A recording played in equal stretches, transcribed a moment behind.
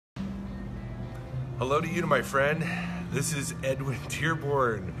Hello to you, my friend. This is Edwin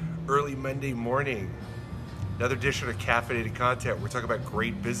Dearborn, early Monday morning. Another edition of Caffeinated content. We're talking about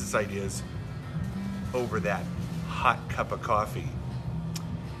great business ideas over that hot cup of coffee.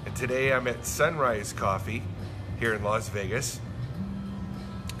 And today I'm at Sunrise Coffee here in Las Vegas.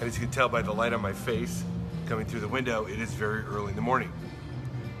 And as you can tell by the light on my face coming through the window, it is very early in the morning.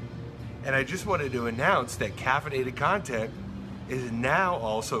 And I just wanted to announce that Caffeinated content is now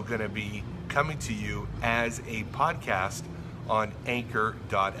also going to be coming to you as a podcast on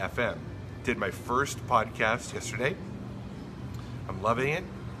anchor.fm. Did my first podcast yesterday. I'm loving it.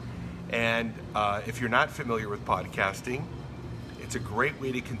 And if you're not familiar with podcasting, it's a great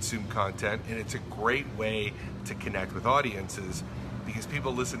way to consume content, and it's a great way to connect with audiences because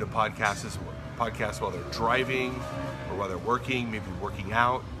people listen to podcasts while they're driving or while they're working, maybe working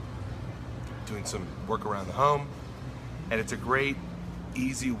out, doing some work around the home. And it's a great,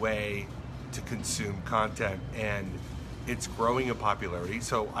 easy way to consume content, and it's growing in popularity.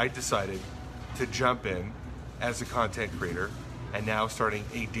 So I decided to jump in as a content creator and now starting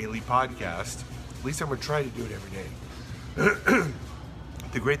a daily podcast. At least I'm going to try to do it every day.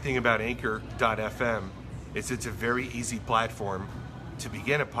 The great thing about anchor.fm is it's a very easy platform to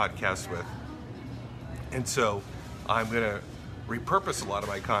begin a podcast with. And so I'm going to repurpose a lot of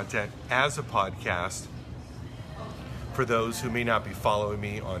my content as a podcast for those who may not be following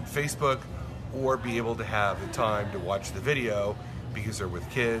me on Facebook or be able to have the time to watch the video because they're with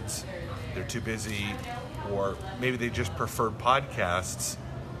kids, they're too busy, or maybe they just prefer podcasts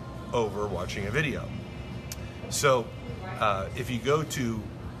over watching a video. So if you go to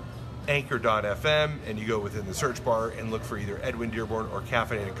anchor.fm and you go within the search bar and look for either Edwin Dearborn or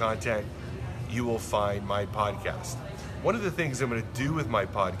Caffeinated content, you will find my podcast. One of the things I'm going to do with my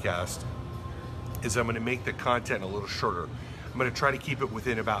podcast is I'm going to make the content a little shorter. I'm going to try to keep it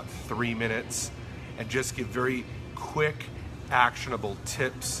within about 3 minutes and just give very quick, actionable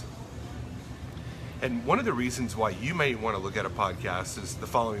tips. And one of the reasons why you may want to look at a podcast is the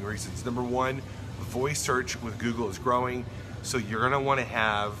following reasons. Number one, voice search with Google is growing, so you're going to want to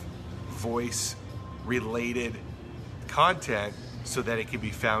have voice-related content so that it can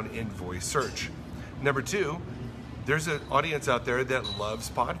be found in voice search. Number two, there's an audience out there that loves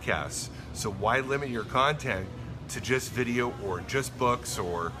podcasts. So why limit your content to just video or just books,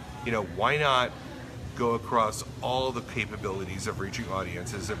 or, why not go across all the capabilities of reaching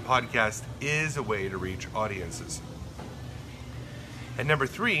audiences? And podcast is a way to reach audiences. And number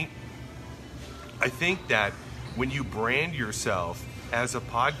three, I think that when you brand yourself as a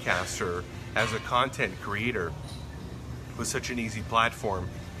podcaster, as a content creator with such an easy platform,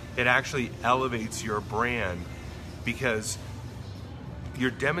 it actually elevates your brand because you're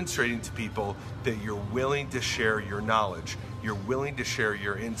demonstrating to people that you're willing to share your knowledge, you're willing to share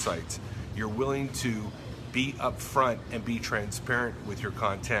your insights, you're willing to be upfront and be transparent with your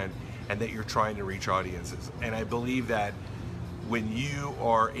content, and that you're trying to reach audiences. And I believe that when you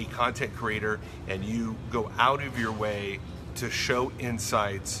are a content creator and you go out of your way to show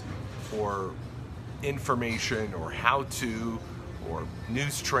insights or information or how-to or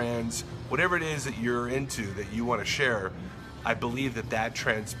news trends, whatever it is that you're into that you want to share, I believe that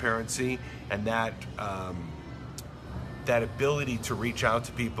transparency and that ability to reach out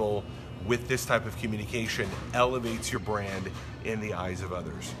to people with this type of communication elevates your brand in the eyes of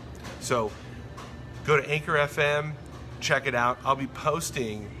others. So go to Anchor FM, check it out. I'll be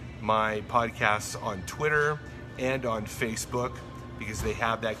posting my podcasts on Twitter and on Facebook because they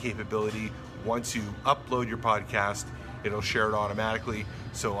have that capability. Once you upload your podcast, it'll share it automatically.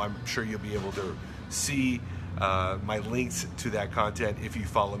 So I'm sure you'll be able to see my links to that content if you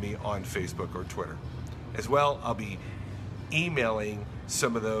follow me on Facebook or Twitter. As well, I'll be emailing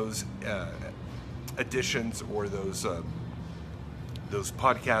some of those additions or those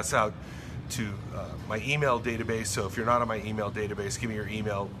podcasts out to my email database. So if you're not on my email database, give me your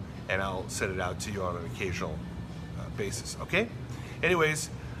email and I'll send it out to you on an occasional basis. Okay?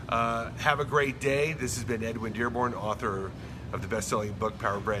 Anyways, have a great day. This has been Edwin Dearborn, author of the best-selling book,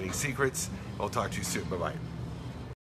 Power Branding Secrets. I'll talk to you soon. Bye-bye.